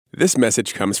This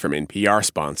message comes from NPR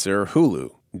sponsor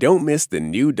Hulu. Don't miss the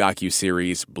new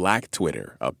docuseries Black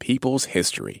Twitter, A People's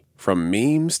History. From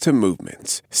memes to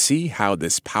movements, see how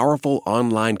this powerful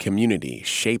online community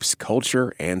shapes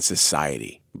culture and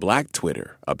society. Black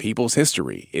Twitter, A People's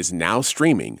History is now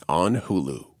streaming on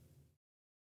Hulu.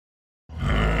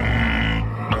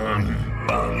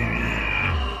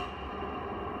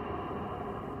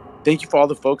 Thank you for all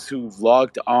the folks who've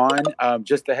logged on.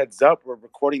 Just a heads up, we're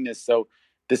recording this, so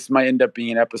this might end up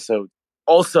being an episode.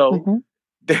 Also,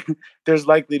 there's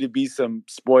likely to be some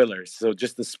spoilers, so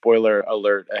just a spoiler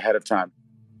alert ahead of time.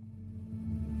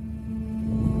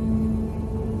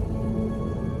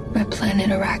 My planet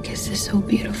Arrakis is so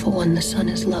beautiful when the sun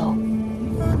is low.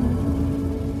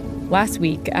 Last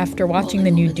week, after watching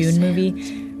the new Dune movie,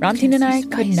 Ramtin and I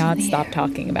could not stop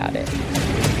talking about it.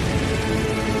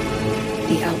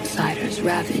 The outsiders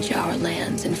ravage our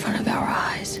lands in front of our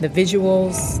eyes. The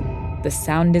visuals, the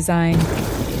sound design,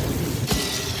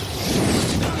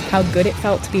 how good it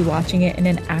felt to be watching it in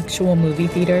an actual movie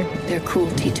theater. Their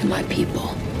cruelty to my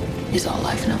people is all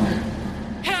I've known.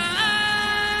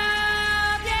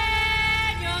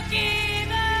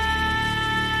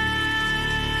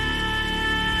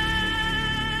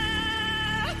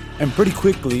 And pretty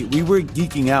quickly, we were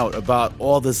geeking out about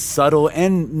all the subtle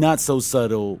and not so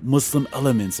subtle Muslim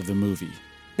elements of the movie.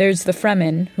 There's the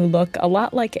Fremen, who look a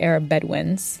lot like Arab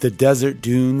Bedouins. The desert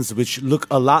dunes, which look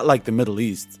a lot like the Middle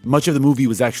East. Much of the movie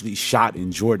was actually shot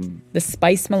in Jordan. The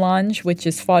spice melange, which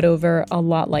is fought over a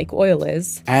lot like oil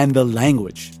is. And the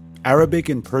language. Arabic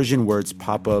and Persian words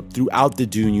pop up throughout the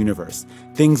Dune universe.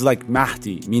 Things like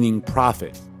Mahdi, meaning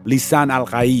prophet, Lisan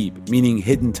al-Ghaib, meaning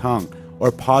hidden tongue, or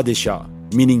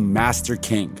Padishah, meaning master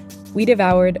king. We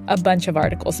devoured a bunch of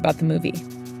articles about the movie,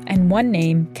 and one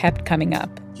name kept coming up.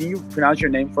 Can you pronounce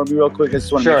your name for me real quick? I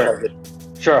just want Sure. to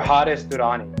make Sure, Hadis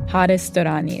Durrani. Hadis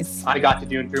Durrani's. I got to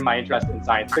Dune through my interest in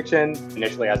science fiction,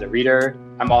 initially as a reader.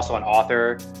 I'm also an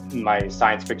author. My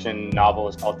science fiction novel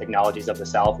is called Technologies of the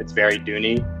Self. It's very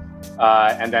Dune-y.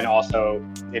 And then also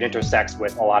it intersects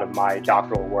with a lot of my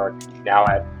doctoral work now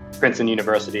at Princeton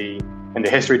University in the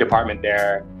history department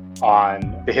there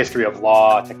on the history of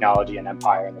law, technology, and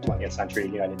empire in the 20th century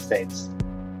United States.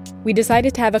 We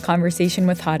decided to have a conversation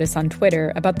with Hadis on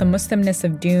Twitter about the Muslimness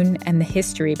of Dune and the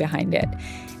history behind it,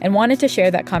 and wanted to share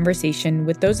that conversation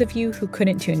with those of you who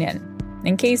couldn't tune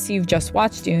in case you've just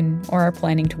watched Dune or are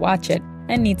planning to watch it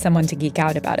and need someone to geek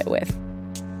out about it with.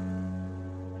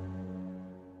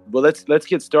 Well, let's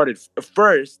get started.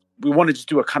 First, we want to just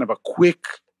do a kind of a quick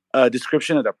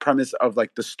description of the premise of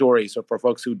like the story. So for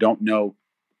folks who don't know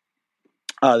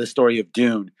the story of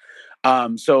Dune.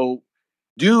 So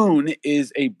Dune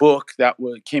is a book that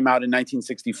came out in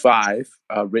 1965,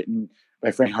 written by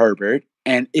Frank Herbert.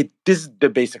 And this is the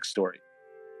basic story.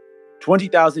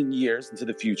 20,000 years into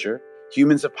the future,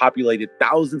 humans have populated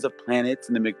thousands of planets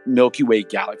in the Milky Way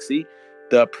galaxy.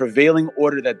 The prevailing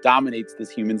order that dominates this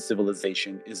human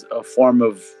civilization is a form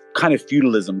of kind of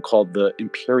feudalism called the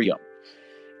Imperium.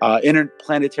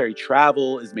 Interplanetary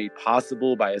travel is made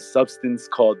possible by a substance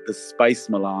called the spice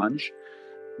melange.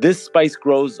 This spice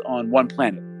grows on one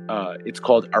planet. It's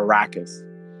called Arrakis.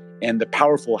 And the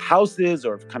powerful houses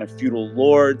or kind of feudal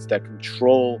lords that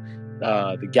control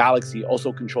the galaxy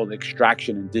also control the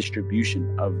extraction and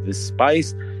distribution of this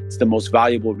spice. It's the most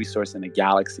valuable resource in the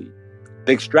galaxy.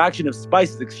 The extraction of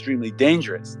spice is extremely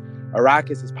dangerous.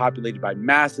 Arrakis is populated by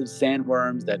massive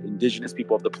sandworms that indigenous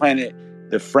people of the planet,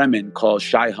 the Fremen, call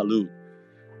Shai Hulud.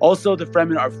 Also, the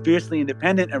Fremen are fiercely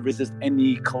independent and resist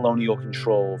any colonial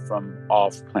control from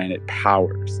off-planet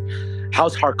powers.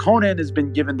 House Harkonnen has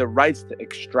been given the rights to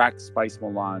extract spice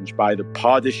melange by the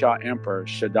Padishah Emperor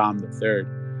Shaddam III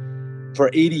for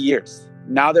 80 years.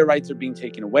 Now their rights are being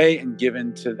taken away and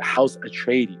given to the House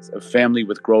Atreides, a family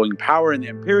with growing power in the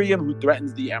Imperium who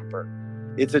threatens the Emperor.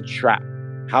 It's a trap.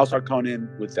 House Harkonnen,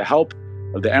 with the help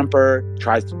of the Emperor,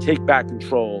 tries to take back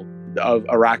control of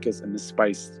Arrakis and the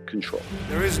spice control.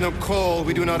 There is no call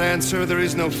we do not answer. There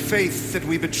is no faith that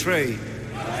we betray.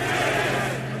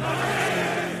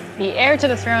 The heir to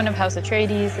the throne of House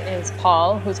Atreides is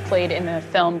Paul, who's played in the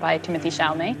film by Timothée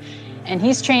Chalamet. And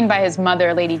he's trained by his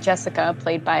mother, Lady Jessica,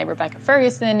 played by Rebecca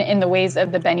Ferguson, in the ways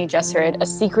of the Bene Gesserit, a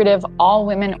secretive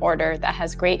all-women order that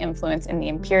has great influence in the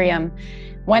Imperium.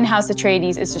 When House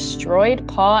Atreides is destroyed,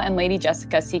 Paul and Lady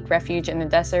Jessica seek refuge in the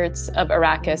deserts of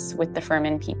Arrakis with the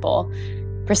Fremen people.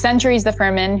 For centuries, the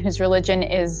Fremen, whose religion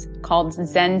is called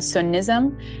Zen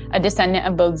Sunnism, a descendant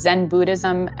of both Zen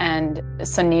Buddhism and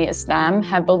Sunni Islam,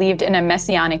 have believed in a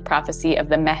messianic prophecy of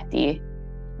the Mahdi.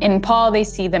 In Paul, they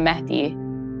see the Mahdi.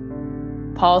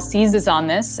 Paul seizes on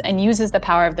this and uses the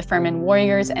power of the Fremen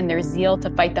warriors and their zeal to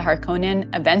fight the Harkonnen,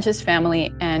 avenge his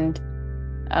family, and,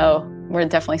 oh, we're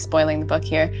definitely spoiling the book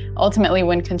here, ultimately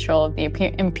win control of the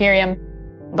Imperium.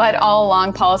 But all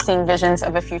along, Paul is seeing visions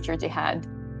of a future jihad.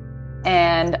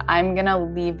 And I'm going to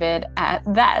leave it at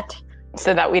that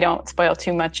so that we don't spoil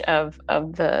too much of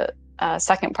the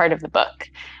second part of the book.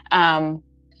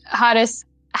 Haris,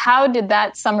 how did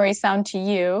that summary sound to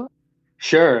you?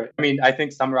 Sure. I mean, I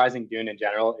think summarizing Dune in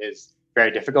general is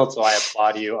very difficult, so I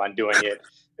applaud you on doing it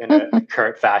in a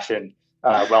curt fashion.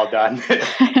 Well done.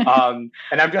 And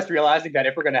I'm just realizing that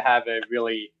if we're going to have a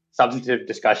really substantive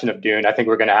discussion of Dune, I think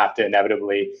we're going to have to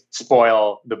inevitably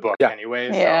spoil the book anyway.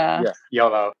 Yeah. So,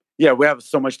 YOLO. Yeah, we have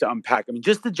so much to unpack. I mean,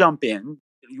 just to jump in,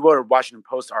 your Washington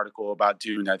Post article about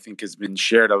Dune, I think, has been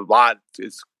shared a lot.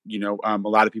 It's, a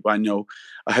lot of people I know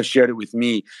have shared it with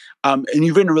me. And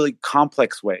you've written a really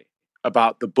complex way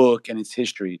about the book and its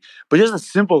history. But just a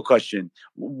simple question.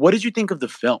 What did you think of the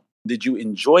film? Did you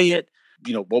enjoy it?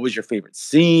 What was your favorite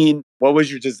scene? What was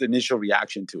your just initial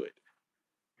reaction to it?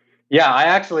 Yeah,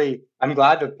 I'm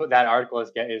glad that article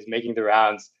is making the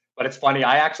rounds. But it's funny,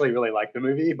 I actually really like the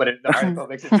movie, but the article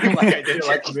makes it seem like I didn't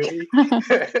like the movie.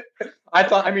 I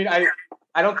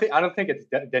don't think it's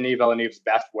Denis Villeneuve's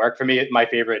best work. For me, my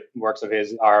favorite works of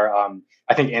his are,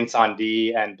 I think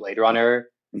Incendie and Blade Runner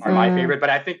are my favorite. But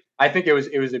I think it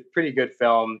was a pretty good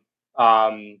film.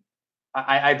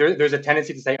 There's a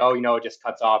tendency to say, it just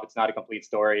cuts off. It's not a complete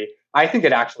story. I think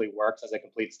it actually works as a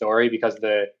complete story because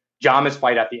the Jamis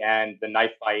fight at the end, the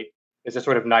knife fight, is a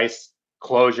sort of nice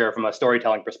closure from a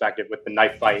storytelling perspective with the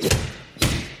knife fight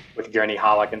with Gurney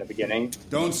Halleck in the beginning.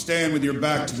 Don't stand with your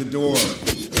back to the door.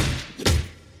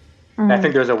 I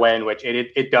think there's a way in which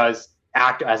it does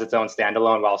act as its own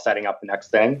standalone while setting up the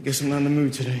next thing. Guess I'm not in the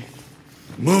mood today.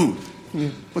 Mood? Yeah.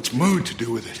 What's mood to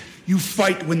do with it? You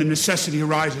fight when the necessity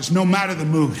arises, no matter the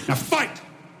mood. Now fight!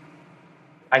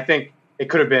 I think it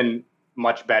could have been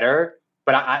much better,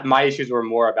 but my issues were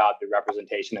more about the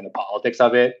representation and the politics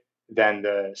of it than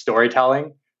the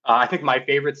storytelling. I think my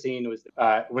favorite scene was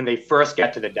when they first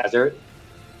get to the desert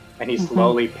and he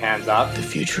slowly pans up. The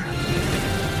future.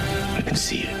 I can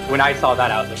see it. When I saw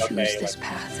that, I was like, okay, this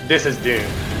path. This is Dune.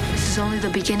 This is only the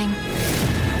beginning.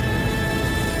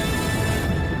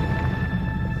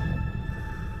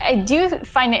 I do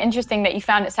find it interesting that you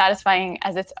found it satisfying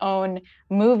as its own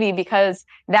movie, because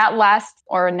that last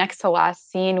or next to last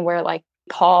scene where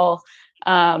Paul,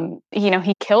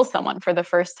 he kills someone for the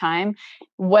first time.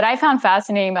 What I found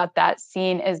fascinating about that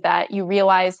scene is that you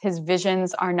realize his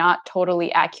visions are not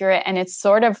totally accurate. And it's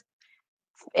a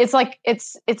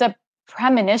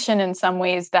premonition in some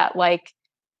ways that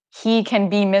he can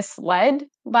be misled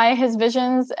by his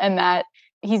visions and that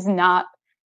he's not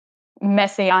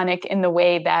messianic in the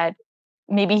way that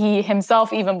maybe he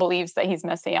himself even believes that he's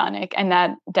messianic, and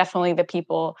that definitely the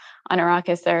people on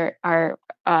Arrakis are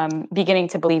beginning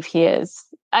to believe he is.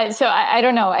 So I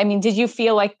don't know. I mean, did you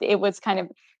feel like it was kind of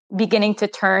beginning to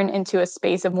turn into a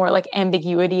space of more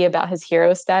ambiguity about his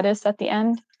hero status at the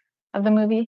end of the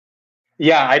movie?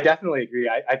 Yeah, I definitely agree.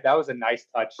 That was a nice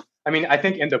touch. I mean, I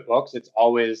think in the books, it's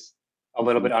always a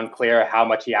little bit unclear how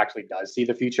much he actually does see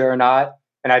the future or not.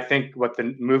 And I think what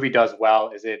the movie does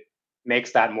well is it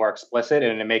makes that more explicit,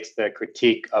 and it makes the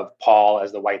critique of Paul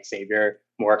as the white savior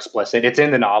more explicit. It's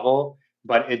in the novel,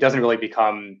 but it doesn't really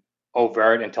become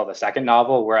overt until the second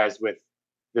novel. Whereas with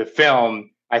the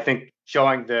film, I think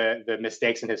showing the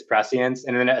mistakes in his prescience,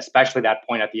 and then especially that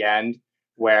point at the end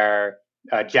where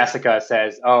Jessica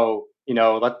says,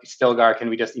 Stilgar, can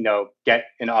we just, get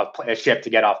in a ship to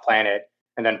get off planet?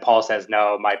 And then Paul says,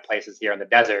 no, my place is here in the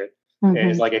desert. It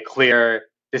is a clear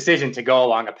decision to go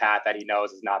along a path that he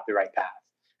knows is not the right path.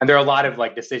 And there are a lot of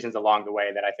decisions along the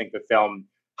way that I think the film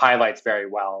highlights very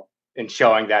well in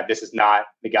showing that this is not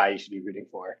the guy you should be rooting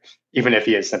for, even if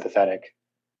he is sympathetic.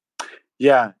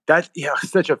 Yeah, that's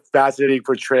such a fascinating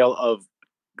portrayal of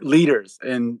leaders,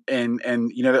 and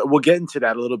we'll get into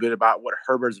that a little bit about what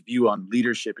Herbert's view on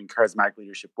leadership and charismatic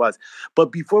leadership was.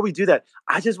 But before we do that,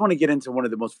 I just want to get into one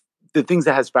of the things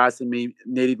that has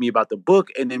fascinated me about the book,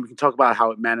 and then we can talk about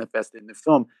how it manifested in the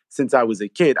film. Since I was a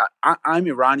kid, I'm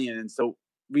Iranian, and so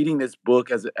reading this book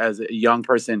as a young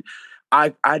person,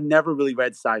 I'd never really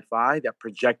read sci-fi that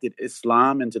projected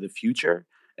Islam into the future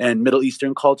and Middle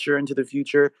Eastern culture into the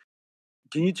future.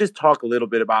 Can you just talk a little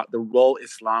bit about the role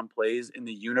Islam plays in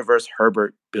the universe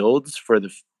Herbert builds for the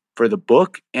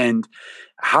book, and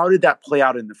how did that play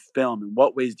out in the film? In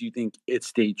what ways do you think it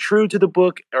stayed true to the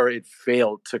book, or it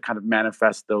failed to kind of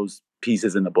manifest those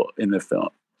pieces in the book, in the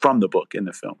film, from the book in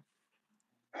the film?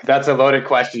 That's a loaded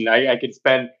question. I could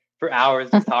spend for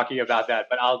hours just talking about that,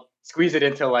 but squeeze it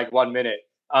into like 1 minute.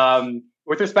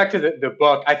 With respect to the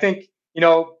book, I think,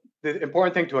 the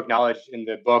important thing to acknowledge in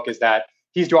the book is that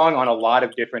he's drawing on a lot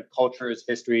of different cultures,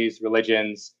 histories,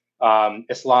 religions,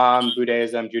 Islam,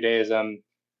 Buddhism, Judaism,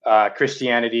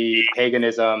 Christianity,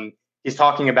 paganism. He's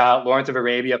talking about Lawrence of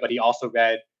Arabia, but he also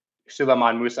read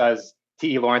Suleiman Musa's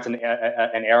T.E. Lawrence and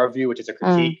an Arab View, which is a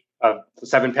critique of the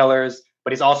Seven Pillars.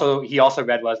 But he also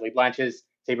read Leslie Blanch's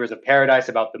Sabers of Paradise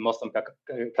about the Muslim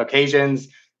Caucasians.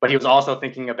 But he was also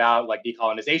thinking about like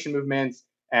decolonization movements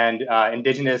and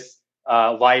indigenous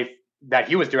life that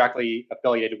he was directly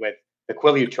affiliated with the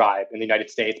Quileute tribe in the United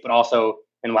States, but also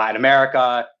in Latin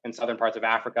America and southern parts of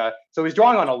Africa. So he's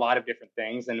drawing on a lot of different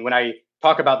things. And when I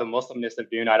talk about the Muslimness of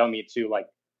Dune, I don't mean to like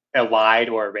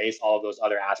elide or erase all of those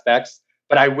other aspects.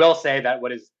 But I will say that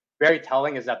what is very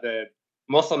telling is that the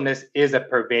Muslimness is a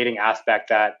pervading aspect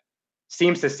that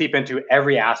seems to seep into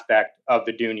every aspect of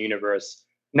the Dune universe.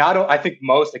 Not, I think,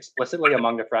 most explicitly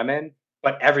among the Fremen,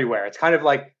 but everywhere. It's kind of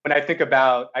like when I think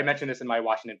about, I mentioned this in my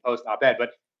Washington Post op-ed,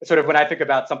 but sort of when I think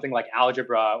about something like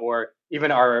algebra or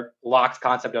even our Locke's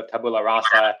concept of tabula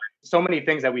rasa, so many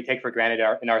things that we take for granted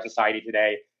in our society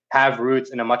today have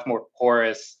roots in a much more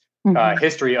porous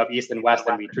history of East and West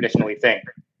than we traditionally think.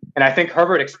 And I think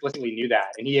Herbert explicitly knew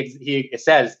that. And he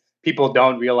says people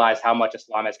don't realize how much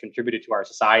Islam has contributed to our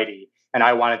society. And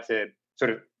I wanted to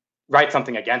sort of write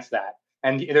something against that.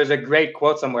 And there's a great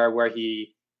quote somewhere where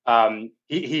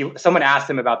someone asked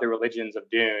him about the religions of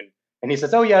Dune. And he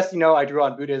says, oh, yes, I drew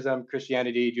on Buddhism,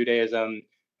 Christianity, Judaism,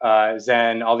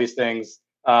 Zen, all these things.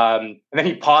 And then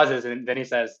he pauses and then he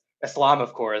says, Islam,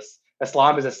 of course.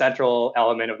 Islam is a central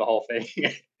element of the whole thing.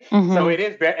 So it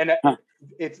is, and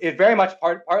it's very much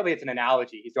partly it's an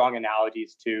analogy. He's drawing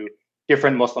analogies to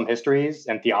different Muslim histories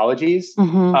and theologies.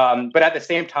 But at the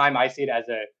same time, I see it as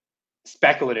a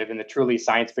speculative in the truly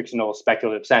science fictional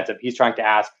speculative sense of he's trying to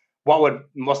ask, what would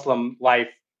Muslim life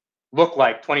look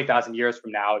like 20,000 years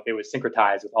from now if it was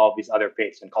syncretized with all of these other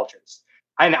faiths and cultures?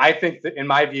 And I think that in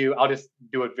my view, I'll just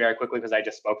do it very quickly because I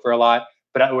just spoke for a lot.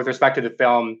 But with respect to the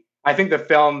film, I think the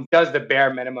film does the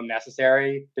bare minimum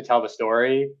necessary to tell the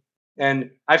story.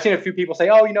 And I've seen a few people say,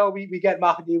 oh, we get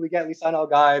Mahdi, we get Lisan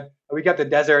al-Gaib, we get the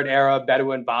desert Arab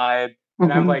Bedouin vibe.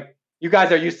 And I'm like, you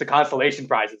guys are used to consolation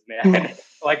prizes, man.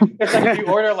 Like, it's like if you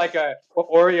order like a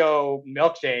Oreo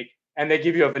milkshake and they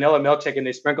give you a vanilla milkshake and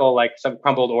they sprinkle like some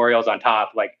crumbled Oreos on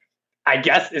top. Like, I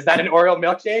guess, is that an Oreo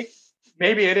milkshake?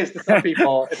 Maybe it is to some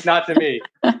people. It's not to me.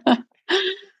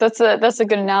 That's a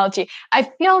good analogy. I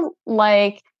feel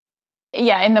like,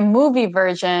 in the movie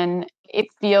version, it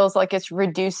feels like it's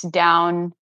reduced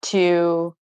down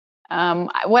to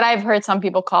what I've heard some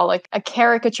people call like a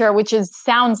caricature, which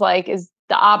sounds like is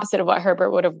the opposite of what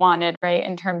Herbert would have wanted, right?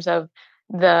 In terms of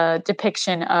the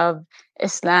depiction of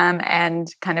Islam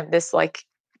and kind of this like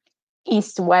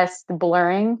East-West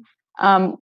blurring.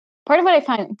 Part of what I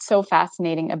find so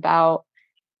fascinating about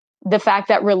the fact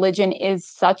that religion is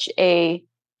such a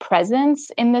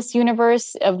presence in this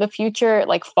universe of the future,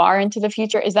 like far into the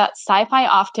future, is that sci-fi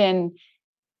often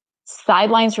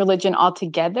sidelines religion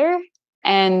altogether.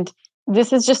 And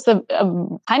this is just a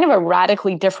kind of a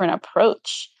radically different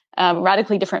approach,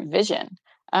 radically different vision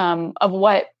of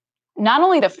what not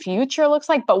only the future looks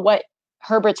like, but what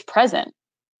Herbert's present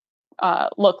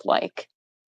looked like.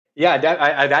 Yeah,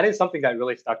 that is something that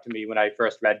really stuck to me when I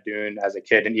first read Dune as a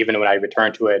kid, and even when I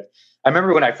returned to it. I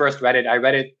remember when I first read it, I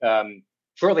read it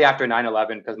shortly after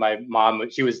 9/11 because my mom,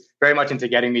 she was very much into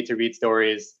getting me to read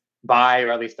stories by,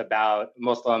 or at least about,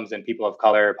 Muslims and people of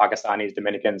color, Pakistanis,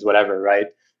 Dominicans, whatever, right?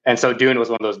 And so Dune was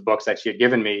one of those books that she had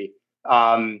given me.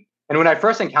 And when I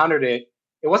first encountered it,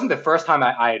 it wasn't the first time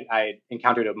I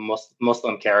encountered a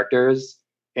Muslim characters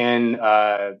in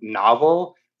a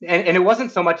novel. And it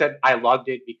wasn't so much that I loved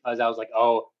it because I was like,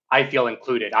 oh, I feel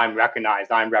included, I'm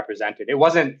recognized, I'm represented. It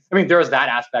wasn't, there was that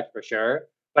aspect for sure.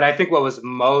 But I think what was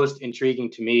most intriguing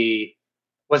to me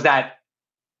was that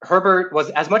Herbert was,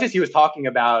 as much as he was talking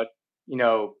about,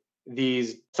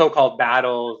 these so-called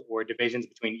battles or divisions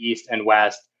between East and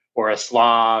West, or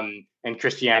Islam and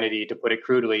Christianity, to put it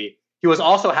crudely, he was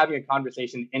also having a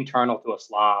conversation internal to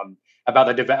Islam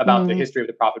about the history of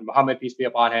the Prophet Muhammad, peace be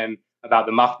upon him, about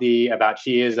the Mahdi, about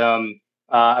Shiism,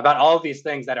 about all of these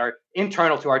things that are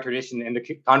internal to our tradition and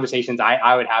the conversations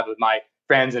I would have with my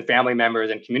friends and family members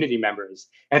and community members.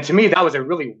 And to me, that was a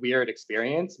really weird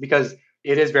experience because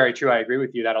it is very true. I agree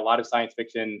with you that a lot of science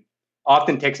fiction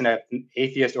often takes an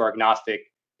atheist or agnostic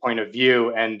point of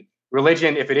view. And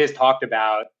religion, if it is talked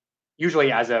about,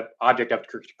 usually as an object of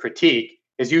critique,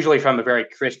 is usually from a very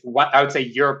what I would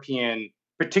say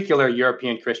particular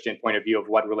European Christian point of view of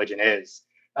what religion is.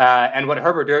 And what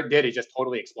Herbert did is just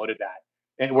totally exploded that.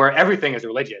 where everything is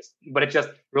religious, but it's just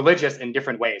religious in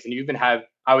different ways. And you even have,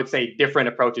 I would say, different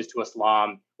approaches to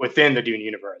Islam within the Dune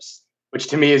universe, which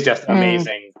to me is just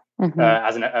amazing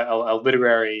as a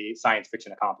literary science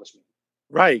fiction accomplishment.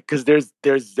 Right, because there's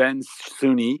Zen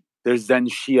Sunni, there's Zen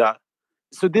Shia.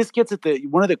 So this gets at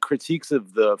one of the critiques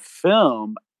of the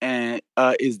film, and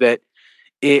is that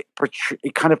it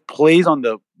kind of plays on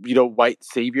the white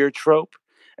savior trope,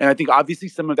 and I think obviously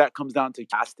some of that comes down to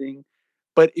casting.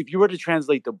 But if you were to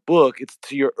translate the book, it's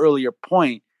to your earlier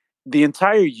point, the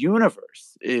entire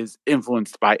universe is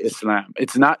influenced by Islam.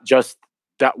 It's not just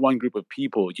that one group of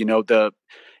people.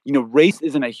 Race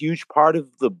isn't a huge part of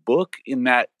the book in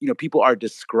that, people are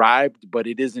described, but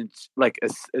it isn't like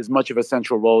as much of a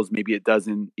central role as maybe it does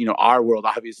in, our world,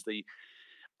 obviously.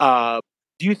 Do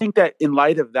you think that in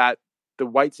light of that, the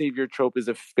white savior trope is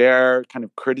a fair kind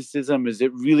of criticism? Is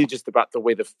it really just about the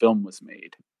way the film was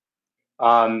made?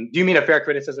 Do you mean a fair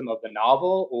criticism of the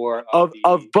novel or of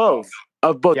both?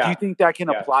 Of both. Yeah. Do you think that can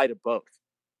apply to both?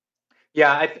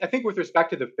 Yeah, I think with respect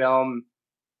to the film,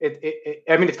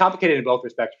 it's complicated in both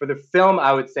respects. For the film,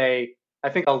 I would say, I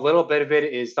think a little bit of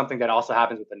it is something that also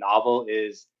happens with the novel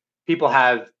is people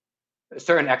have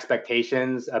certain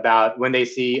expectations about when they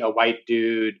see a white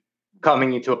dude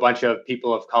coming into a bunch of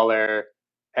people of color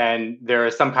and there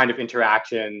is some kind of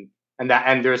interaction and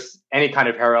there's any kind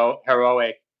of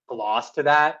heroic gloss to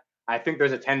that. I think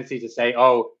there's a tendency to say,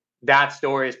 oh, that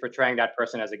story is portraying that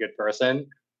person as a good person.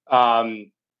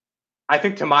 I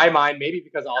think to my mind, maybe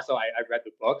because also I've read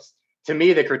the books, to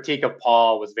me, the critique of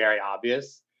Paul was very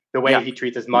obvious. The way he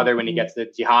treats his mother when he gets the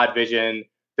jihad vision,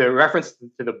 the reference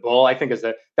to the bull, I think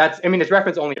it's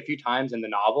referenced only a few times in the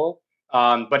novel,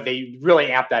 but they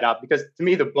really amp that up because to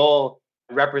me, the bull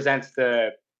represents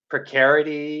the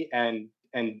precarity and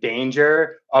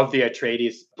danger of the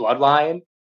Atreides bloodline.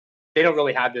 They don't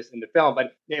really have this in the film,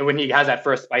 but when he has that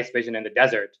first spice vision in the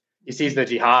desert, he sees the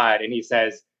jihad and he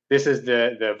says, this is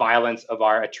the violence of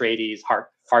our Atreides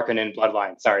Harkonnen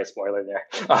bloodline. Sorry, spoiler there.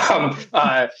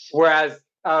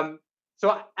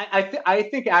 So I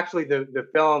think actually the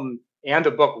film and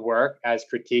the book work as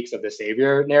critiques of the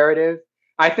savior narrative.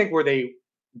 I think where they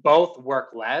both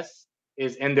work less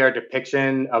is in their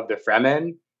depiction of the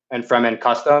Fremen and Fremen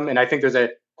custom. And I think there's a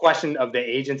question of the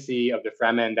agency of the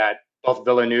Fremen that both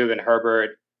Villeneuve and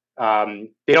Herbert,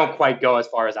 they don't quite go as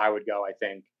far as I would go, I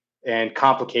think, and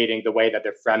complicating the way that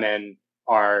the Fremen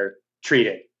are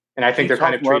treated. And I think they're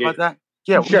kind of treated. About that?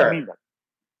 Yeah, sure. What do you mean?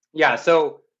 Yeah,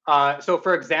 so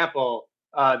for example,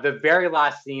 the very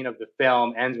last scene of the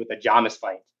film ends with a Jamis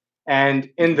fight. And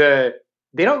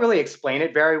they don't really explain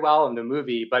it very well in the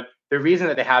movie, but the reason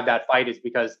that they have that fight is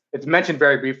because it's mentioned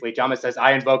very briefly. Jamis says,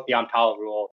 I invoke the Amtal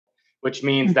rule, which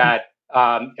means that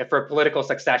if for political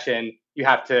succession,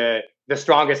 the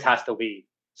strongest has to lead.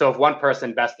 So if one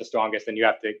person bests the strongest, then you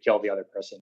have to kill the other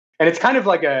person. And it's kind of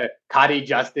like a Qadi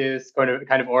justice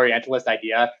kind of Orientalist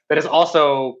idea that is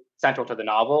also central to the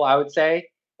novel, I would say.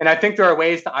 And I think there are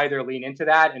ways to either lean into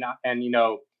that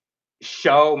and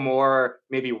show more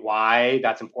maybe why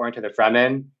that's important to the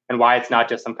Fremen and why it's not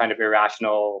just some kind of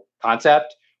irrational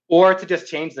concept, or to just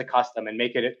change the custom and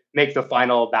make the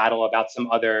final battle about some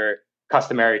other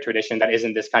customary tradition that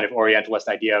isn't this kind of Orientalist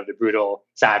idea of the brutal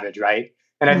savage, right?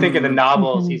 And I think in the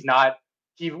novels,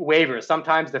 he wavers.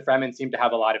 Sometimes the Fremen seem to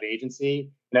have a lot of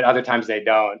agency, and at other times they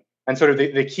don't. And sort of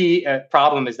the key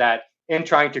problem is that in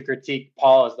trying to critique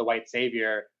Paul as the white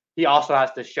savior, he also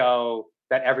has to show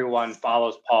that everyone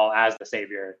follows Paul as the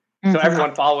savior. So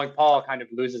everyone following Paul kind of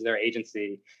loses their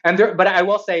agency. But I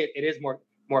will say it is more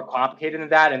complicated than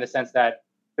that in the sense that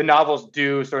the novels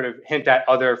do sort of hint at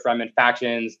other Fremen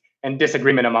factions and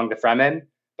disagreement among the Fremen,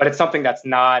 but it's something that's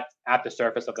not at the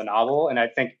surface of the novel, and I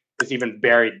think is even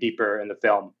buried deeper in the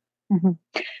film.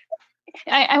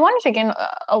 I want to dig in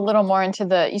a little more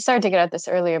into you started to get at this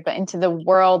earlier, but into the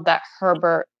world that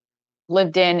Herbert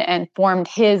lived in and formed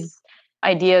his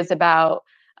ideas about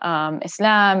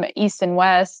Islam, East and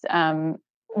West.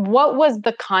 What was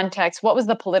the context? What was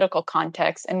the political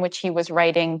context in which he was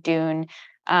writing Dune,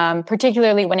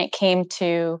 particularly when it came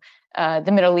to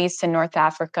the Middle East and North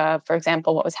Africa, for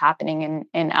example, what was happening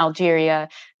in Algeria,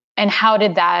 and how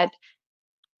did that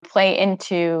play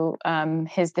into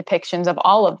his depictions of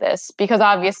all of this? Because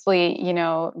obviously,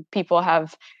 people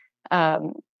have,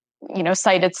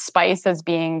 cited spice as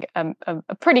being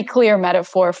a pretty clear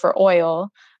metaphor for oil,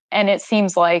 and it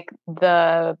seems like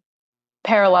the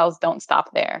parallels don't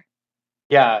stop there.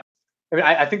 Yeah,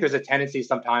 I think there's a tendency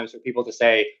sometimes for people to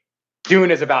say, Dune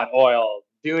is about oil,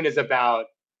 Dune is about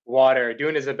water,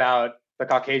 Dune is about the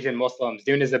Caucasian Muslims,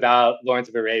 Dune is about Lawrence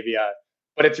of Arabia,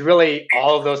 but it's really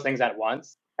all of those things at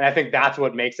once. And I think that's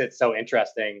what makes it so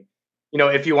interesting.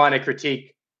 If you want to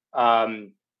critique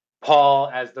Paul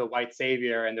as the white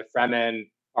savior and the Fremen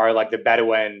are like the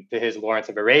Bedouin to his Lawrence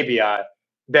of Arabia,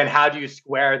 then how do you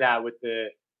square that with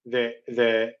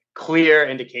the clear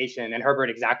indication? And Herbert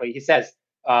exactly, he says,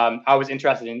 I was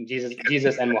interested in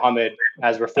Jesus and Muhammad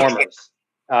as reformers,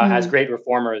 as great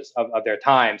reformers of their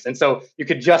times. And so you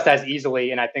could just as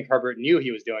easily, and I think Herbert knew he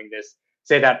was doing this,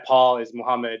 say that Paul is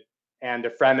Muhammad and the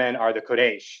Fremen are the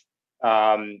Quraysh,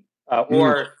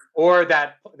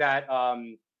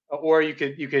 or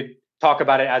you could talk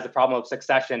about it as a problem of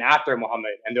succession after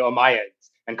Muhammad and the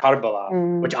Umayyads and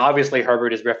Karbala, which obviously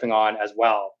Herbert is riffing on as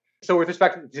well. So with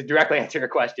respect to directly answer your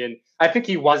question, I think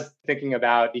he was thinking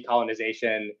about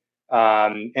decolonization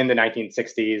in the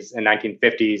 1960s and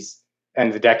 1950s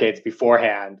and the decades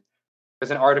beforehand.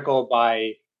 There's an article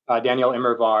by Daniel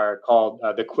Immerwahr called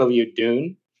The Quileute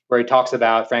Dune, where he talks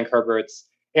about Frank Herbert's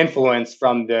influence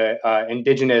from the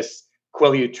indigenous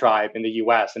Quileute tribe in the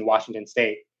US in Washington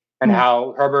State, and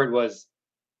how Herbert was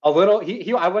a little,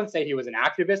 I wouldn't say he was an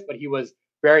activist, but he was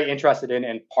very interested in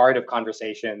and part of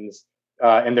conversations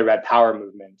in the Red Power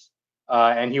movement.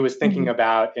 And he was thinking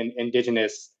about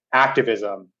indigenous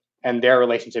activism and their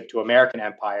relationship to American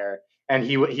empire. And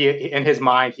he in his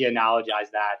mind, he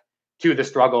analogized that to the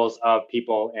struggles of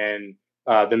people in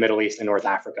the Middle East and North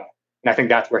Africa. And I think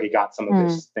that's where he got some of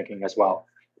this thinking as well.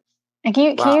 And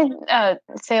can you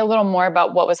say a little more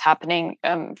about what was happening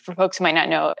for folks who might not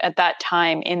know at that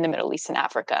time in the Middle East and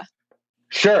Africa?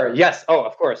 Sure. Yes. Oh,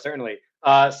 of course. Certainly.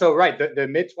 The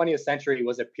mid 20th century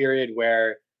was a period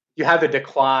where you have the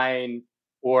decline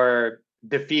or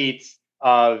defeat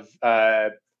of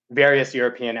various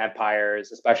European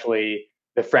empires, especially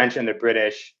the French and the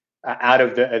British, out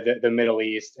of the Middle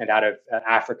East and out of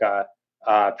Africa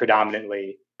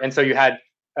predominantly. And so you had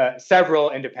several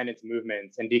independence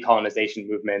movements and decolonization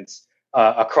movements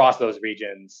across those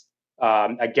regions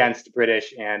against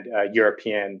British and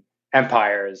European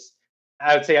empires.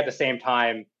 I would say at the same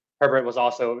time, Herbert was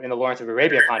also, in the Lawrence of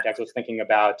Arabia context, was thinking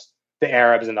about the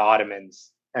Arabs and the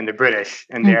Ottomans and the British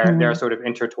and their sort of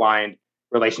intertwined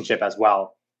relationship as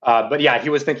well. But yeah, he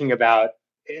was thinking about,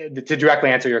 to directly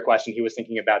answer your question, he was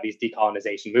thinking about these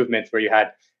decolonization movements where you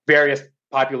had various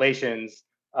populations,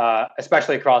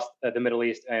 especially across the Middle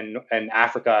East and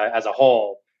Africa as a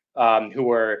whole, who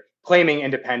were claiming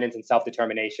independence and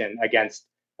self-determination against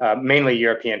mainly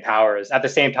European powers, at the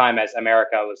same time as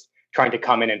America was trying to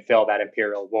come in and fill that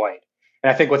imperial void.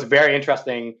 And I think what's very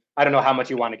interesting, I don't know how much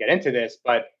you want to get into this,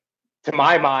 but to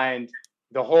my mind,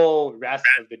 the whole rest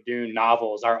of the Dune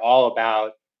novels are all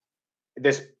about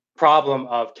this problem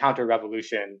of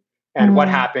counter-revolution and what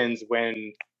happens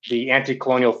when the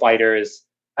anti-colonial fighters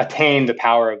attain the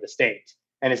power of the state.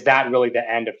 And is that really the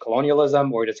end of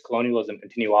colonialism, or does colonialism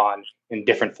continue on in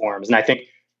different forms? And I think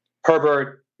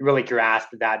Herbert really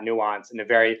grasped that nuance in a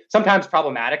very sometimes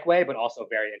problematic way, but also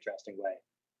very interesting way.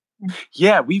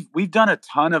 Yeah, we've done a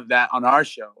ton of that on our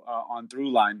show on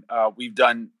Throughline. We've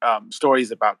done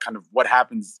stories about kind of what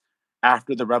happens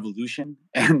after the revolution,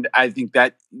 and I think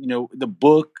that the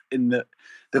book and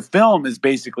the film is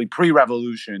basically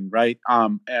pre-revolution, right?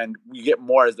 And we get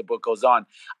more as the book goes on.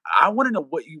 I want to know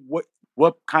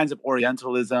what kinds of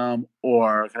Orientalism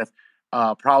or kind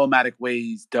of problematic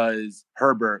ways does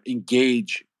Herbert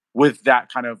engage with that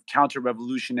kind of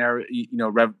counter-revolutionary,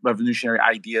 revolutionary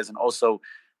ideas, and also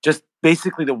just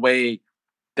basically the way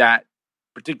that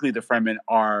particularly the Fremen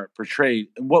are portrayed.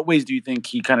 In what ways do you think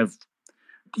he kind of,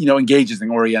 engages in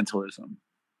Orientalism?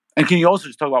 And can you also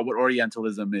just talk about what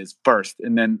Orientalism is first,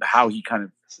 and then how he kind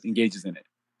of engages in it?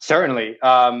 Certainly.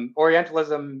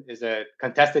 Orientalism is a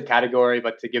contested category,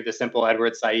 but to give the simple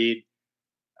Edward Said,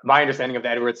 my understanding of the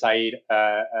Edward Said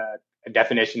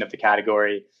definition of the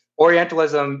category,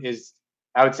 Orientalism is,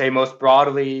 I would say, most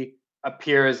broadly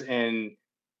appears in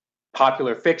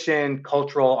popular fiction,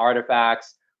 cultural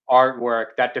artifacts,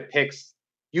 artwork that depicts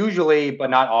usually, but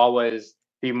not always,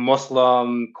 the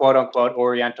Muslim, quote unquote,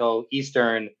 Oriental,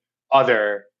 Eastern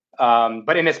other,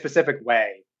 but in a specific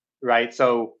way, right?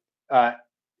 So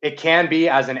it can be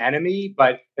as an enemy,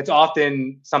 but it's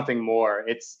often something more.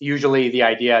 It's usually the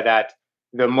idea that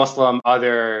the Muslim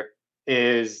other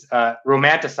is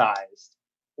romanticized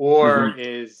or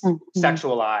is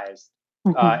sexualized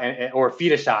or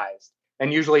fetishized,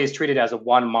 and usually is treated as a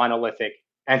one monolithic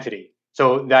entity.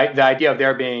 So the idea of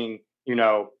there being,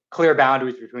 clear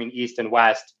boundaries between East and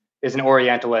West is an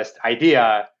Orientalist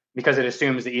idea, because it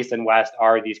assumes the East and West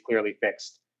are these clearly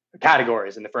fixed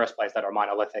categories in the first place that are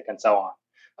monolithic and so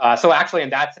on. So actually, in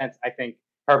that sense, I think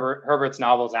Herbert's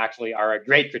novels actually are a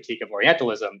great critique of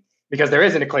Orientalism, because there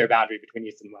isn't a clear boundary between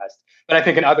East and West. But I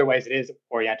think in other ways it is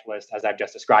Orientalist, as I've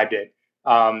just described it.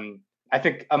 I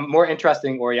think a more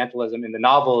interesting Orientalism in the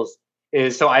novels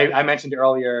is, so I mentioned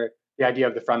earlier the idea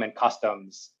of the Fremen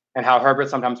customs and how Herbert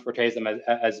sometimes portrays them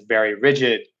as very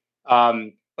rigid.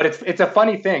 But it's a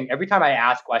funny thing. Every time I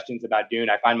ask questions about Dune,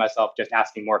 I find myself just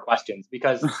asking more questions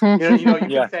because you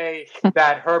can say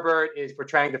that Herbert is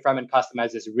portraying the Fremen custom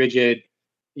as this rigid,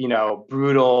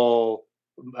 brutal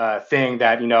thing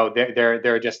that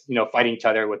they're just fighting each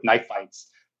other with knife fights.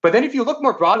 But then if you look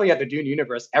more broadly at the Dune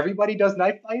universe, everybody does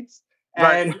knife fights,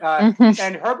 and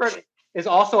and Herbert is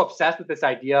also obsessed with this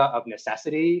idea of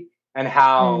necessity and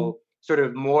how sort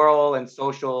of moral and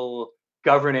social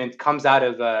governance comes out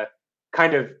of a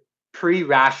kind of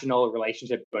pre-rational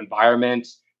relationship to environment,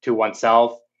 to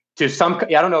oneself, to some,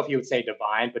 I don't know if you would say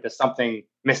divine, but to something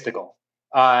mystical.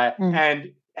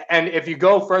 And if you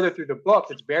go further through the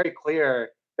books, it's very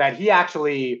clear that he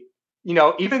actually,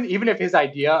 even if his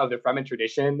idea of the Fremen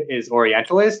tradition is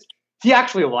Orientalist, he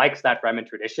actually likes that Fremen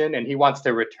tradition, and he wants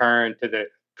to return to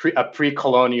a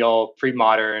pre-colonial,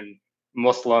 pre-modern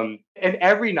Muslim. And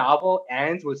every novel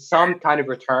ends with some kind of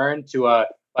return to a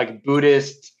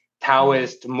Buddhist,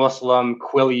 Taoist, Muslim,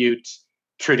 Quileute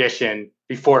tradition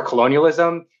before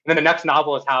colonialism. And then the next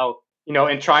novel is how,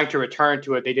 in trying to return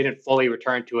to it, they didn't fully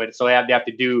return to it. So they have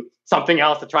to do something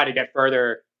else to try to get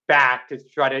further back, to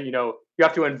try to, you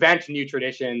have to invent new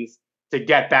traditions to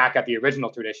get back at the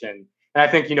original tradition. And I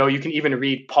think, you can even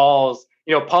read Paul's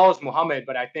Muhammad,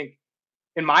 but I think,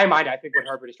 in my mind, I think what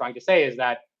Herbert is trying to say is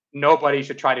that nobody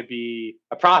should try to be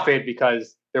a prophet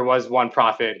because there was one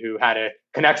prophet who had a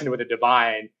connection with the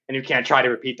divine, and you can't try to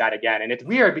repeat that again. And it's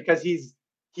weird because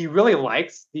he really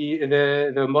likes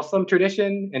the Muslim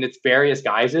tradition and its various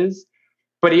guises,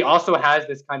 but he also has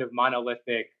this kind of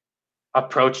monolithic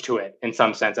approach to it in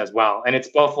some sense as well. And it's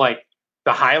both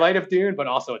the highlight of Dune, but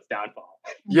also its downfall.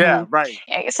 Yeah, right.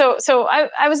 So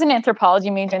I was an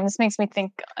anthropology major, and this makes me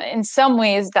think in some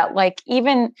ways that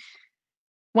even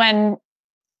when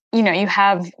you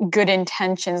have good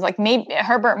intentions, maybe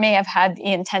Herbert may have had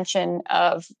the intention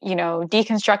of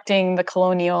deconstructing the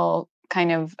colonial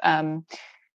kind of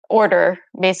order,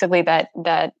 basically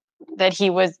that he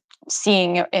was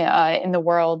seeing in the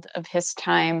world of his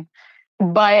time.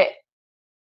 But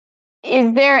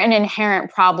is there an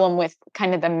inherent problem with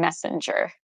kind of the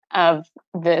messenger of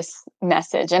this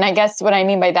message? And I guess what I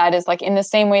mean by that is in the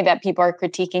same way that people are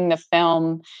critiquing the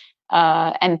film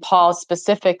and Paul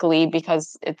specifically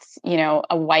because it's,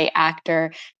 a white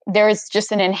actor, there's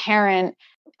just an inherent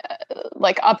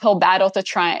uphill battle to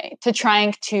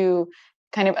trying to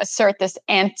kind of assert this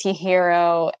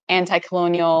anti-hero,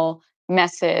 anti-colonial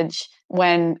message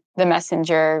when the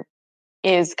messenger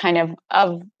is kind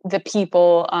of the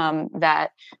people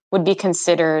that would be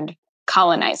considered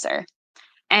colonizer.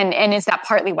 And is that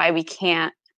partly why we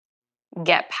can't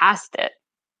get past it?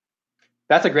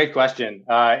 That's a great question.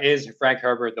 Is Frank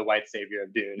Herbert the white savior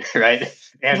of Dune, right?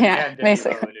 And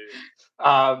basically.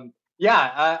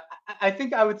 I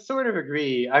think I would sort of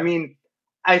agree. I mean,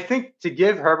 I think to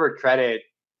give Herbert credit,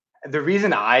 the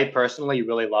reason I personally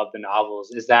really love the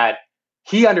novels is that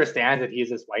he understands that he's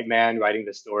this white man writing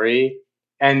the story.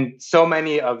 And so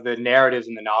many of the narratives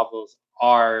in the novels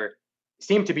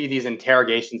seem to be these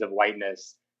interrogations of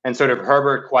whiteness and sort of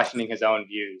Herbert questioning his own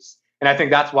views. And I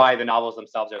think that's why the novels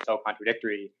themselves are so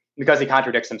contradictory, because he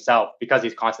contradicts himself, because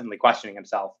he's constantly questioning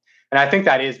himself. And I think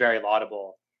that is very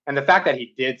laudable. And the fact that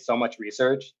he did so much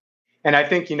research, and I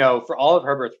think, for all of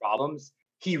Herbert's problems,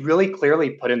 he really clearly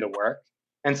put in the work.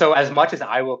 And so as much as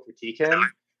I will critique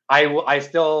him, I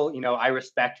still, I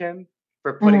respect him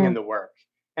for putting in the work.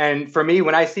 And for me,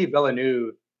 when I see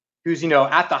Villeneuve, who's,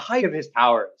 at the height of his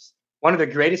powers, one of the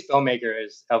greatest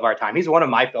filmmakers of our time, he's one of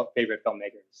my favorite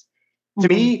filmmakers. To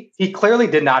me, he clearly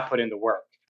did not put in the work.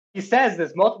 He says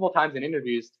this multiple times in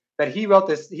interviews that he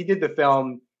did the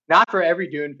film not for every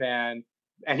Dune fan,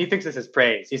 and he thinks this is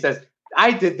praise. He says,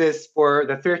 I did this for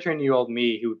the 13-year-old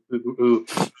me who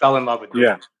fell in love with Dune.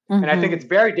 Yeah. And I think it's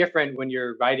very different when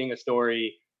you're writing a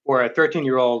story for a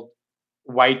 13-year-old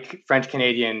white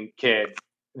French-Canadian kid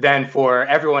than for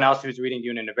everyone else who's reading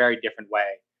Dune in a very different way.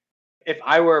 If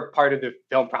I were part of the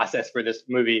film process for this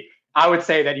movie, I would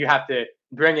say that you have to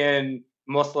bring in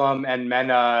Muslim and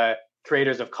MENA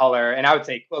creators of color, and I would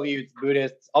say Quileutes,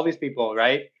 Buddhists, all these people,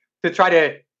 right? To try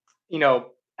to,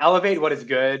 elevate what is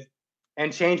good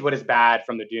and change what is bad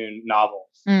from the Dune novels.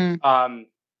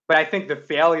 But I think the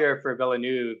failure for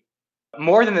Villeneuve,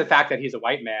 more than the fact that he's a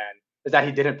white man, is that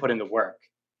he didn't put in the work.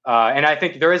 And I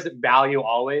think there is value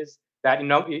always that,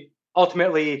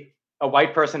 ultimately a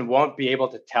white person won't be able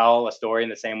to tell a story in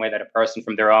the same way that a person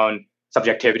from their own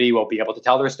subjectivity will be able to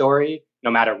tell their story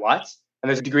no matter what. And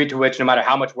there's a degree to which no matter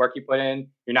how much work you put in,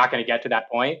 you're not going to get to that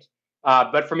point.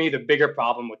 But for me, the bigger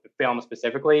problem with the film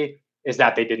specifically is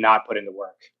that they did not put in the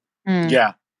work.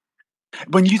 Yeah.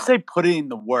 When you say put in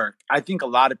the work, I think a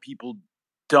lot of people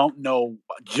don't know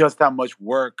just how much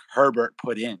work Herbert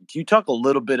put in. Can you talk a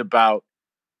little bit about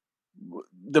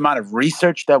the amount of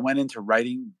research that went into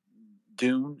writing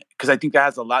Dune? Because I think that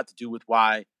has a lot to do with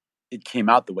why it came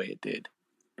out the way it did.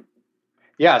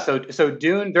 Yeah, so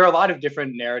Dune, there are a lot of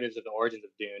different narratives of the origins of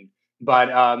Dune, but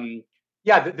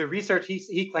the research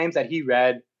he claims that he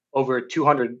read over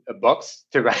 200 books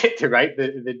to write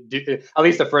the at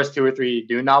least the first 2 or 3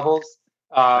 Dune novels.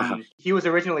 He was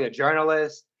originally a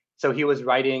journalist, so he was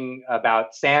writing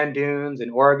about sand dunes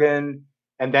in Oregon,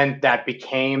 and then that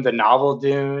became the novel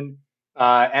Dune.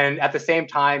 And at the same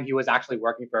time, he was actually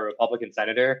working for a Republican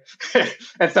senator.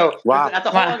 And so that's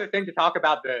a whole other thing to talk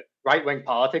about the right-wing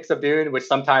politics of Dune, which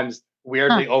sometimes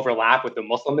weirdly overlap with the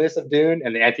Muslimness of Dune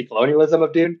and the anti-colonialism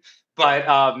of Dune.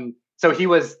 But so he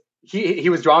was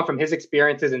drawing from his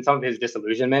experiences and some of his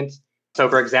disillusionment. So,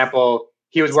 for example,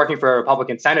 he was working for a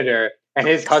Republican senator, and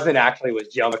his cousin actually was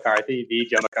Joe McCarthy, the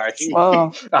Joe McCarthy.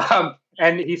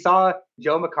 And he saw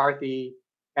Joe McCarthy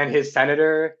and his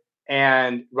senator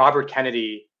and Robert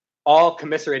Kennedy all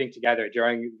commiserating together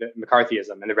during the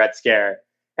McCarthyism and the Red Scare.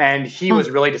 And he was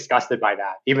really disgusted by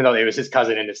that, even though it was his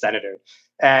cousin and his senator.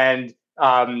 And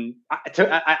I'm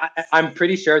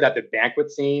pretty sure that the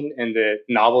banquet scene in the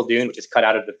novel Dune, which is cut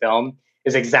out of the film,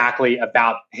 is exactly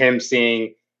about him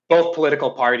seeing both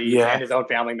political parties and his own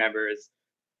family members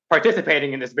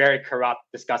participating in this very corrupt,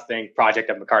 disgusting project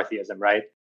of McCarthyism, right?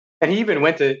 And he even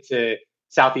went to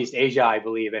Southeast Asia, I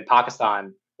believe, and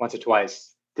Pakistan once or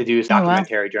twice to do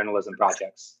documentary journalism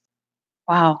projects.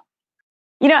 Wow.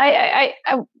 You know, I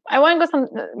want to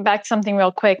go back to something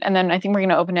real quick, and then I think we're going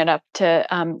to open it up to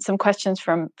some questions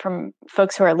from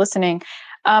folks who are listening.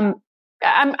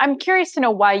 I'm curious to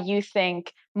know why you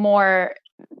think more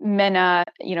MENA,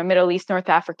 Middle East, North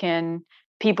African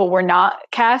people were not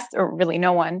cast, or really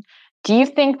no one. Do you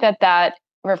think that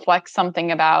reflects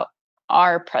something about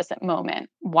our present moment?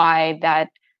 Why that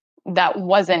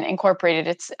wasn't incorporated?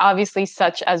 It's obviously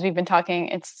as we've been talking,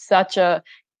 it's such a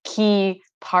key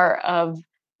part of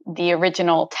the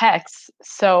original text.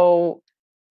 So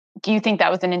do you think that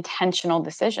was an intentional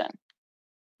decision?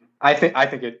 I think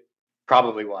it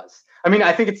probably was. I mean,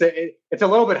 I think it's a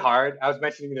little bit hard. I was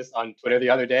mentioning this on Twitter the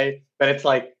other day, but it's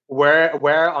like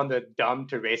where on the dumb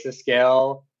to racist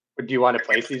scale do you want to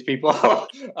place these people?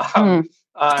 And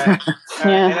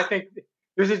I think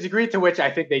there's a degree to which I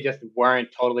think they just weren't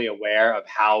totally aware of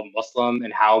how Muslim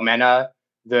and how MENA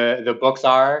the books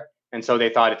are, and so they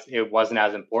thought it wasn't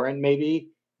as important. Maybe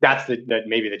that's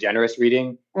maybe the generous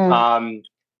reading.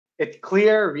 It's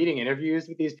clear reading interviews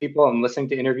with these people and listening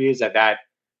to interviews that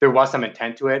there was some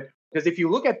intent to it. Because if you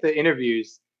look at the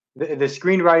interviews, the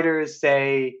screenwriters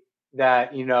say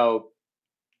that,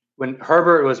 when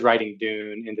Herbert was writing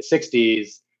Dune in the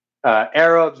 60s,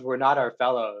 Arabs were not our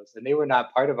fellows and they were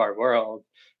not part of our world.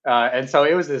 And so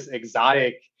it was this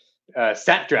exotic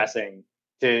set dressing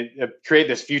to create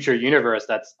this future universe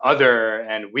that's other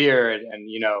and weird and,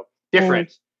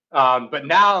 different. But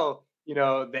now,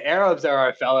 the Arabs are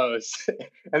our fellows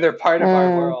and they're part of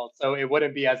our world. So it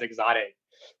wouldn't be as exotic,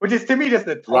 which is to me just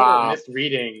a total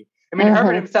misreading. I mean,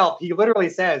 Herbert himself, he literally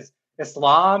says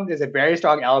Islam is a very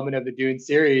strong element of the Dune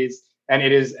series, and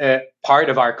it is a part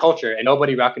of our culture. And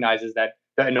nobody recognizes that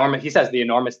the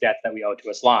enormous debts that we owe to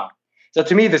Islam. So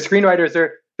to me, the screenwriters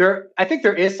I think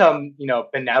there is some,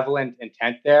 benevolent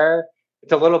intent there.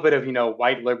 It's a little bit of,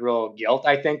 white liberal guilt,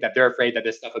 I think, that they're afraid that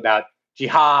this stuff about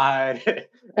jihad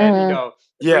and,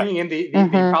 bringing in the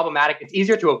problematic, it's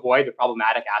easier to avoid the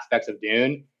problematic aspects of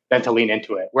Dune than to lean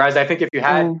into it. Whereas I think if you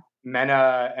had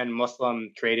MENA and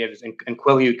Muslim creatives and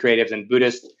Quileute creatives and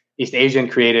Buddhist East Asian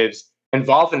creatives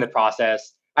involved in the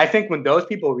process, I think when those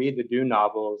people read the Dune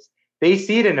novels, they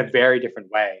see it in a very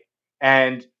different way.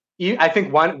 And I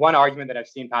think one argument that I've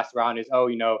seen passed around is,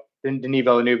 Denis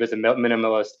Villeneuve is a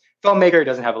minimalist filmmaker. He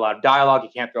doesn't have a lot of dialogue. He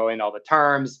can't throw in all the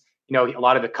terms. A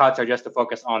lot of the cuts are just to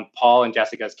focus on Paul and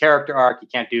Jessica's character arc. He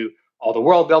can't do all the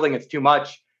world building. It's too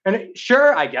much. And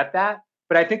sure, I get that.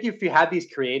 But I think if you had these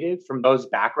creatives from those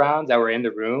backgrounds that were in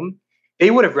the room,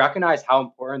 they would have recognized how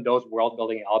important those world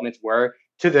building elements were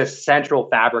to the central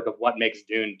fabric of what makes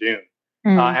Dune Dune.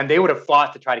 And they would have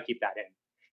fought to try to keep that in.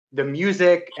 The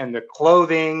music and the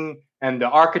clothing and the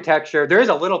architecture, there is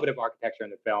a little bit of architecture in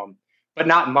the film, but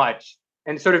not much.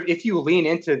 And sort of if you lean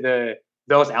into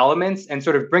those elements and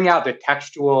sort of bring out the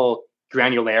textual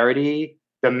granularity,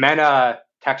 the MENA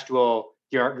textual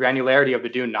granularity of the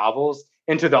Dune novels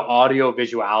into the audio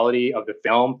visuality of the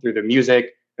film through the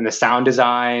music and the sound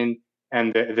design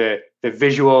and the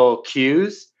visual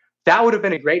cues, that would have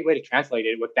been a great way to translate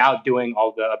it without doing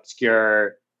all the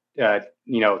obscure,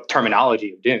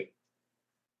 terminology of Dune.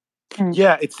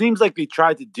 Yeah, it seems like they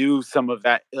tried to do some of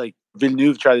that, like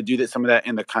Villeneuve tried to do some of that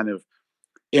in the kind of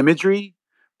imagery.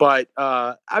 But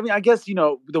I guess,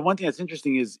 the one thing that's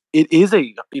interesting is it is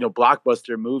a,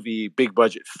 blockbuster movie, big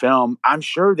budget film. I'm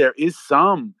sure there is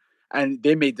some, and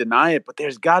they may deny it, but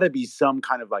there's got to be some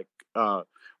kind of like,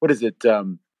 what is it?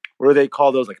 What do they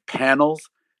call those, like panels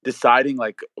deciding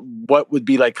like what would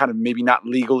be like kind of maybe not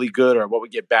legally good or what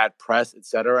would get bad press, et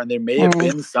cetera. And there may have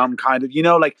been some kind of,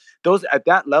 like those at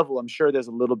that level, I'm sure there's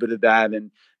a little bit of that. And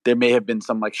there may have been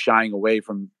some like shying away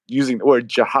from using the word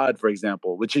jihad, for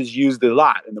example, which is used a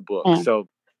lot in the book. So,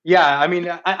 yeah, I mean,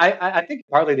 I think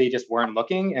partly they just weren't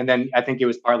looking. And then I think it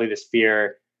was partly this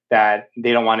fear that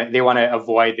they want to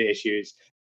avoid the issues.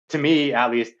 To me,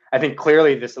 at least, I think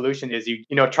clearly the solution is you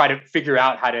try to figure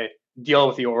out how to deal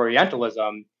with the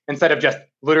Orientalism instead of just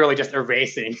literally just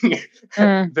erasing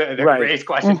the race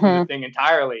question from the thing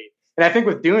entirely. And I think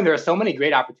with Dune, there are so many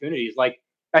great opportunities. Like,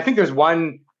 I think there's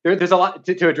a lot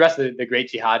to address the great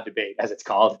jihad debate, as it's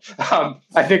called.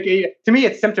 I think to me,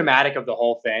 it's symptomatic of the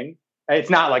whole thing. It's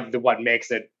not like what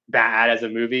makes it bad as a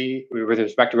movie with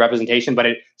respect to representation, but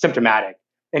it's symptomatic.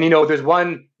 And, there's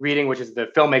one reading, which is the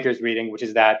filmmaker's reading, which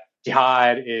is that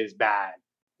jihad is bad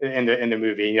in the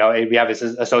movie. We have this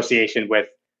association with,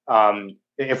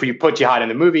 if we put jihad in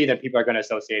the movie, then people are going to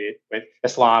associate it with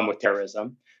Islam, with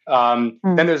terrorism. Then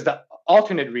there's the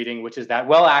alternate reading, which is that,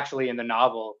 well, actually in the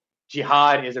novel,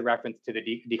 jihad is a reference to the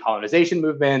decolonization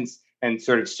movements and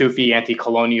sort of Sufi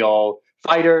anti-colonial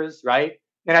fighters, right?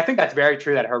 And I think that's very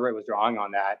true that Herbert was drawing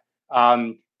on that.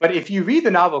 But if you read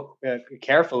the novel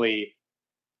carefully,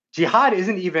 jihad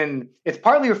it's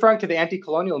partly referring to the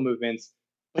anti-colonial movements,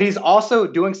 but he's also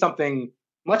doing something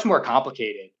much more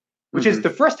complicated, which is the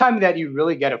first time that you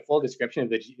really get a full description of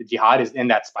the jihad is in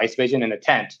that spice vision in the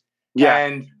tent. Yeah.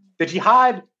 And the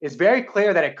jihad is very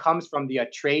clear that it comes from the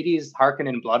Atreides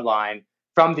Harkonnen bloodline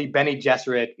from the Bene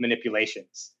Gesserit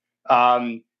manipulations.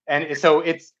 And so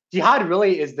jihad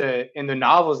really in the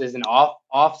novels is an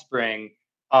offspring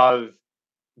of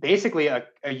basically a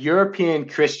European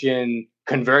Christian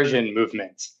conversion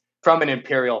movement from an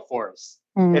imperial force.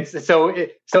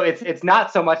 It's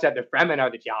not so much that the Fremen are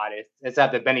the jihadists, it's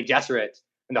that the Bene Gesserit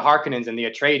and the Harkonnens and the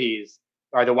Atreides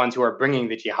are the ones who are bringing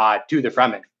the jihad to the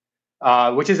Fremen,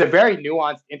 which is a very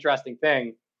nuanced, interesting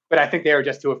thing. But I think they were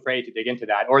just too afraid to dig into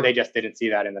that, or they just didn't see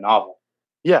that in the novel.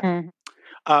 Yeah.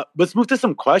 Let's move to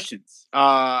some questions.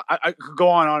 I could go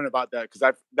on about that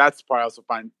because that's the part I also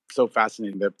find so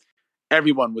fascinating that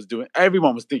everyone was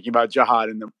thinking about jihad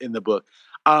in the book.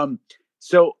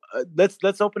 So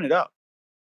let's open it up.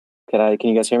 Can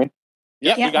you guys hear me?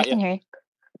 Yeah, we got I can hear you.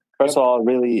 First of all,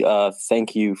 really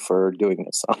thank you for doing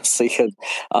this, honestly.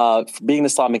 Being an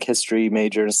Islamic history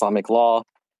major in Islamic law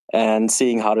and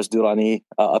seeing Haris Durrani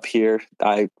up here,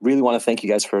 I really want to thank you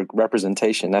guys for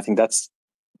representation. I think that's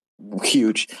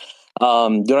huge.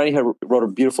 Durrani wrote a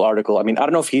beautiful article. I mean, I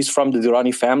don't know if he's from the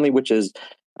Durrani family, which is,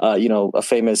 a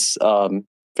famous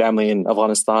family in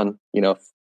Afghanistan,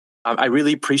 I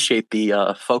really appreciate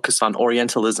the focus on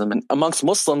Orientalism. And amongst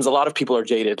Muslims, a lot of people are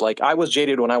jaded. Like, I was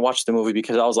jaded when I watched the movie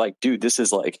because I was like, dude, this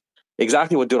is like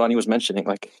exactly what Durrani was mentioning.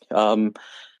 Like,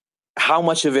 how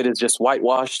much of it is just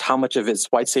whitewashed, how much of it's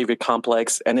white savior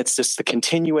complex. And it's just the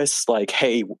continuous, like,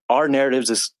 hey, our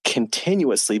narratives is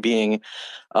continuously being,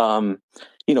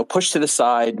 pushed to the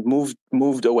side,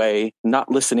 moved away,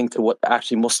 not listening to what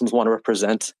actually Muslims want to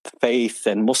represent, faith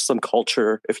and Muslim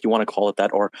culture, if you want to call it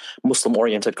that, or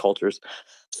Muslim-oriented cultures.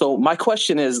 So my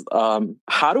question is,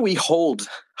 how do we hold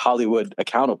Hollywood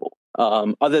accountable,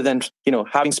 other than,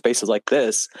 having spaces like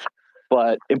this?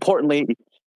 But importantly,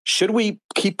 should we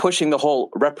keep pushing the whole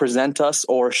represent us,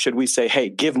 or should we say, hey,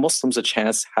 give Muslims a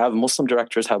chance, have Muslim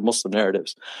directors, have Muslim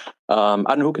narratives? I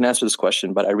don't know who can answer this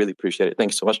question, but I really appreciate it.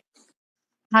 Thank you so much.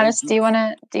 Hannes, do you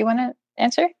want to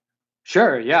answer?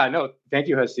 Sure. Yeah. No. Thank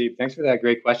you, Hasib. Thanks for that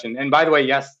great question. And by the way,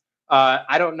 yes,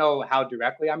 I don't know how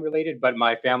directly I'm related, but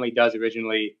my family does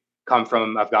originally come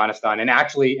from Afghanistan. And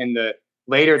actually, in the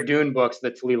later Dune books, the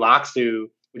Tlilaxu,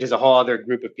 which is a whole other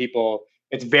group of people,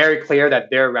 it's very clear that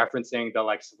they're referencing the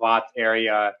like Swat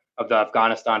area of the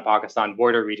Afghanistan-Pakistan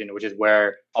border region, which is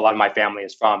where a lot of my family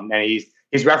is from. And he's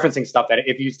referencing stuff that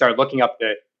if you start looking up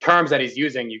the terms that he's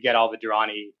using, you get all the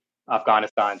Durrani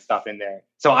Afghanistan stuff in there.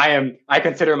 So I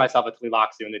consider myself a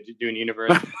Tlilaxu in the Dune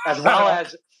universe, as well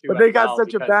as. But they got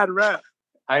such a bad rep.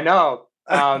 I know.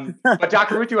 But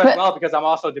Jacurutu as well, because I'm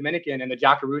also Dominican, and the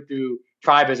Jacurutu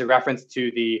tribe is a reference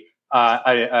to the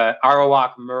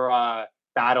Arawak Mura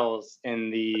battles in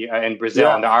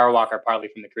Brazil, and the Arawak are partly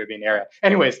from the Caribbean area.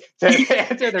 Anyways, to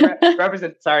answer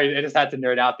the sorry, I just had to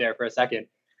nerd out there for a second.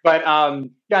 But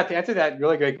to answer that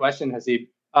really great question, Hasib,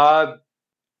 I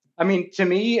mean, to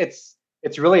me, it's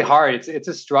really hard. It's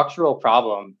a structural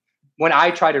problem. When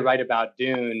I try to write about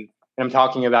Dune, and I'm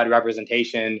talking about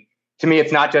representation, to me,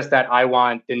 it's not just that I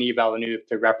want Denis Villeneuve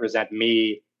to represent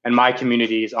me and my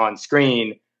communities on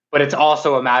screen, but it's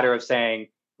also a matter of saying,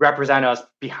 represent us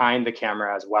behind the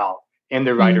camera as well, in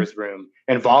the writer's room,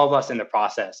 involve us in the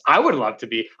process. I would love to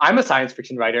be. I'm a science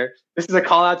fiction writer. This is a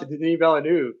call out to Denis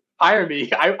Villeneuve. Hire me.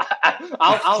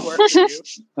 I'll work for you.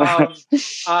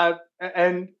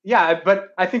 But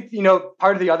I think,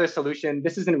 part of the other solution,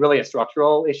 this isn't really a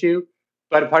structural issue,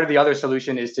 but part of the other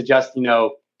solution is to just,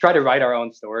 try to write our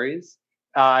own stories.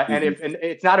 And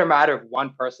it's not a matter of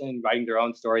one person writing their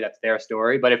own story, that's their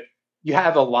story. But if you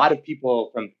have a lot of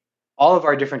people from all of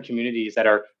our different communities that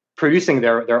are producing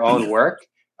their own work,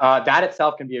 that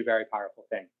itself can be a very powerful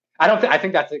thing. I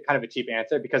think that's kind of a cheap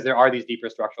answer, because there are these deeper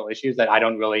structural issues that I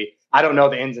don't know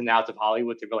the ins and outs of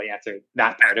Hollywood to really answer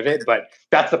that part of it, but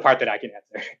that's the part that I can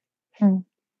answer.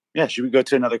 Yeah, should we go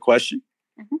to another question?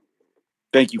 Mm-hmm.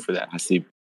 Thank you for that, Hasib.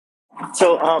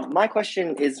 So my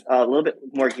question is a little bit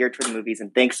more geared toward the movies,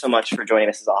 and thanks so much for joining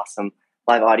us. This is awesome.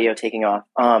 Live audio taking off.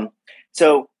 A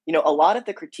lot of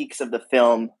the critiques of the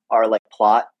film are like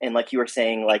plot, and like you were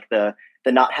saying, like the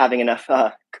not having enough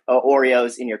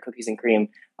Oreos in your cookies and cream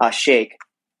shake.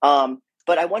 But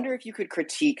I wonder if you could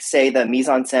critique, say, the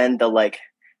mise-en-scène,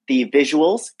 the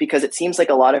visuals, because it seems like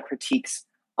a lot of critiques,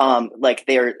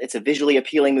 it's a visually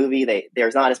appealing movie.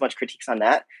 There's not as much critiques on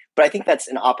that, but I think that's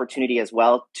an opportunity as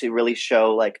well to really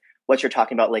show like what you're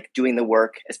talking about, like doing the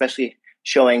work, especially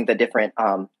showing the different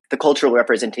the cultural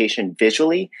representation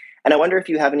visually. And I wonder if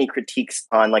you have any critiques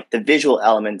on like the visual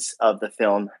elements of the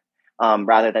film,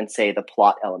 rather than say the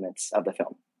plot elements of the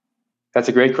film. That's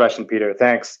a great question, Peter.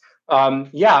 Thanks.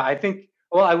 I think,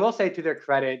 I will say to their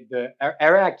credit, the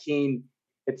Iraqi,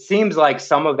 it seems like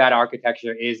some of that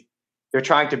architecture they're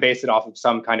trying to base it off of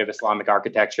some kind of Islamic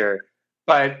architecture.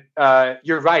 But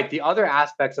you're right. The other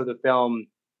aspects of the film,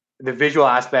 the visual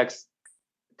aspects,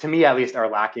 to me at least, are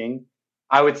lacking.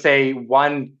 I would say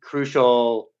one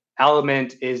crucial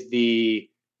element is the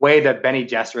way that Bene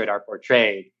Gesserit are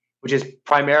portrayed, which is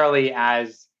primarily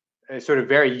as a sort of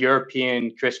very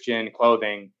European Christian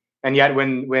clothing. And yet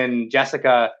when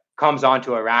Jessica comes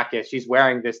onto Arrakis, she's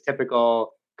wearing this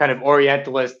typical kind of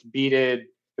Orientalist beaded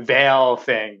veil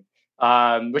thing,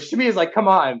 which to me is like, come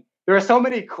on, there are so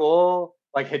many cool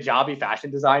like hijabi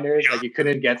fashion designers. Like you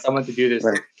couldn't get someone to do this,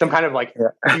 some kind of like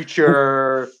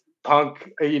future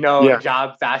punk,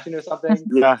 hijab fashion or something.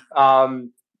 Yeah.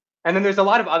 And then there's a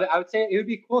lot of other, I would say it would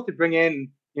be cool to bring in,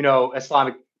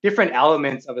 different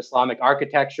elements of Islamic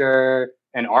architecture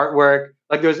and artwork.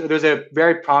 Like there's a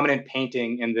very prominent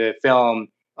painting in the film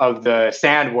of the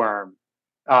sandworm.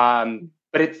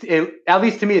 But it at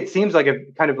least to me, it seems like a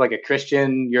kind of like a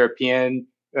Christian European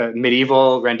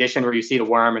medieval rendition where you see the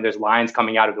worm and there's lines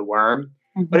coming out of the worm.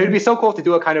 Mm-hmm. But it'd be so cool to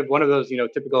do a kind of one of those,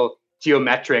 typical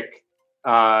geometric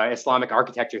Islamic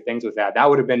architecture things with that. That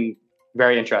would have been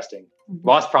very interesting. Mm-hmm.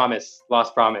 Lost promise.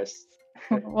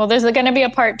 Well, there's going to be a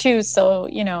part 2, so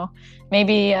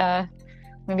maybe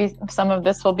some of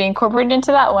this will be incorporated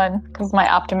into that one, because my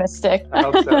optimistic. I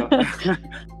hope so.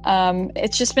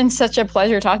 It's just been such a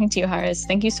pleasure talking to you, Haris.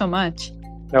 Thank you so much.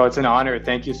 No, it's an honor.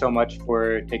 Thank you so much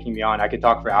for taking me on. I could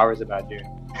talk for hours about Dune.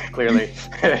 Clearly.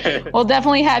 We'll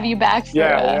definitely have you back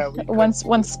for,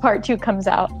 once part 2 comes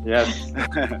out. Yes.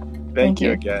 Thank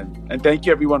you again. And thank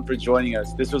you everyone for joining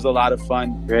us. This was a lot of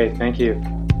fun. Great. Thank you.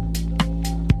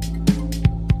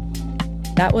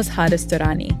 That was Haris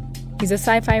Durrani. He's a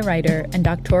sci-fi writer and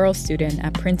doctoral student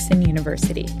at Princeton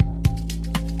University.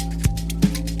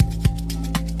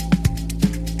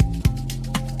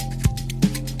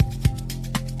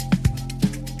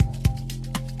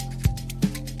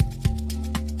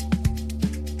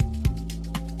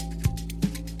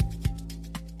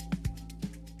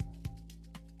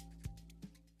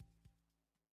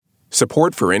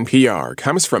 Support for NPR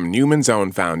comes from Newman's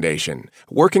Own Foundation,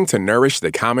 working to nourish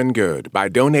the common good by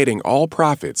donating all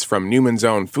profits from Newman's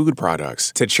Own food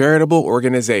products to charitable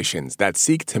organizations that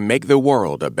seek to make the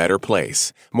world a better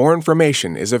place. More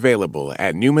information is available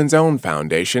at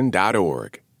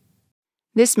newmansownfoundation.org.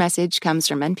 This message comes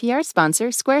from NPR sponsor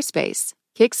Squarespace.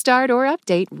 Kickstart or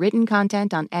update written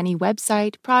content on any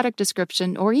website, product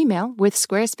description, or email with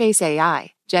Squarespace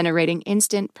AI, generating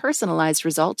instant, personalized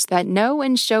results that know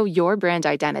and show your brand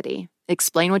identity.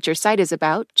 Explain what your site is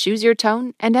about, choose your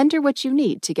tone, and enter what you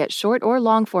need to get short or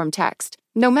long-form text.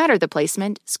 No matter the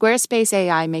placement, Squarespace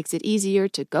AI makes it easier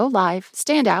to go live,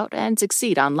 stand out, and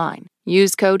succeed online.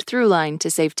 Use code THROUGHLINE to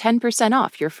save 10%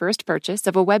 off your first purchase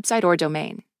of a website or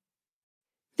domain.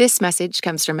 This message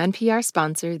comes from NPR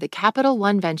sponsor, the Capital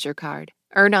One Venture Card.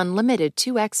 Earn unlimited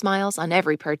 2x miles on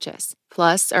every purchase.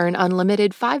 Plus, earn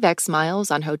unlimited 5x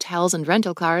miles on hotels and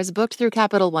rental cars booked through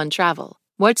Capital One Travel.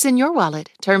 What's in your wallet?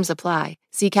 Terms apply.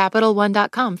 See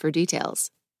CapitalOne.com for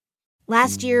details.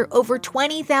 Last year, over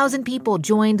 20,000 people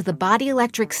joined the Body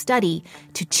Electric study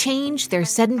to change their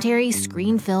sedentary,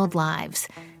 screen-filled lives.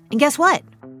 And guess what?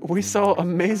 We saw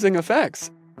amazing effects.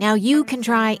 Now you can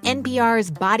try NPR's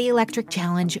Body Electric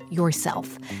Challenge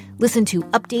yourself. Listen to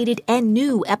updated and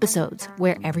new episodes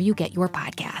wherever you get your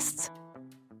podcasts.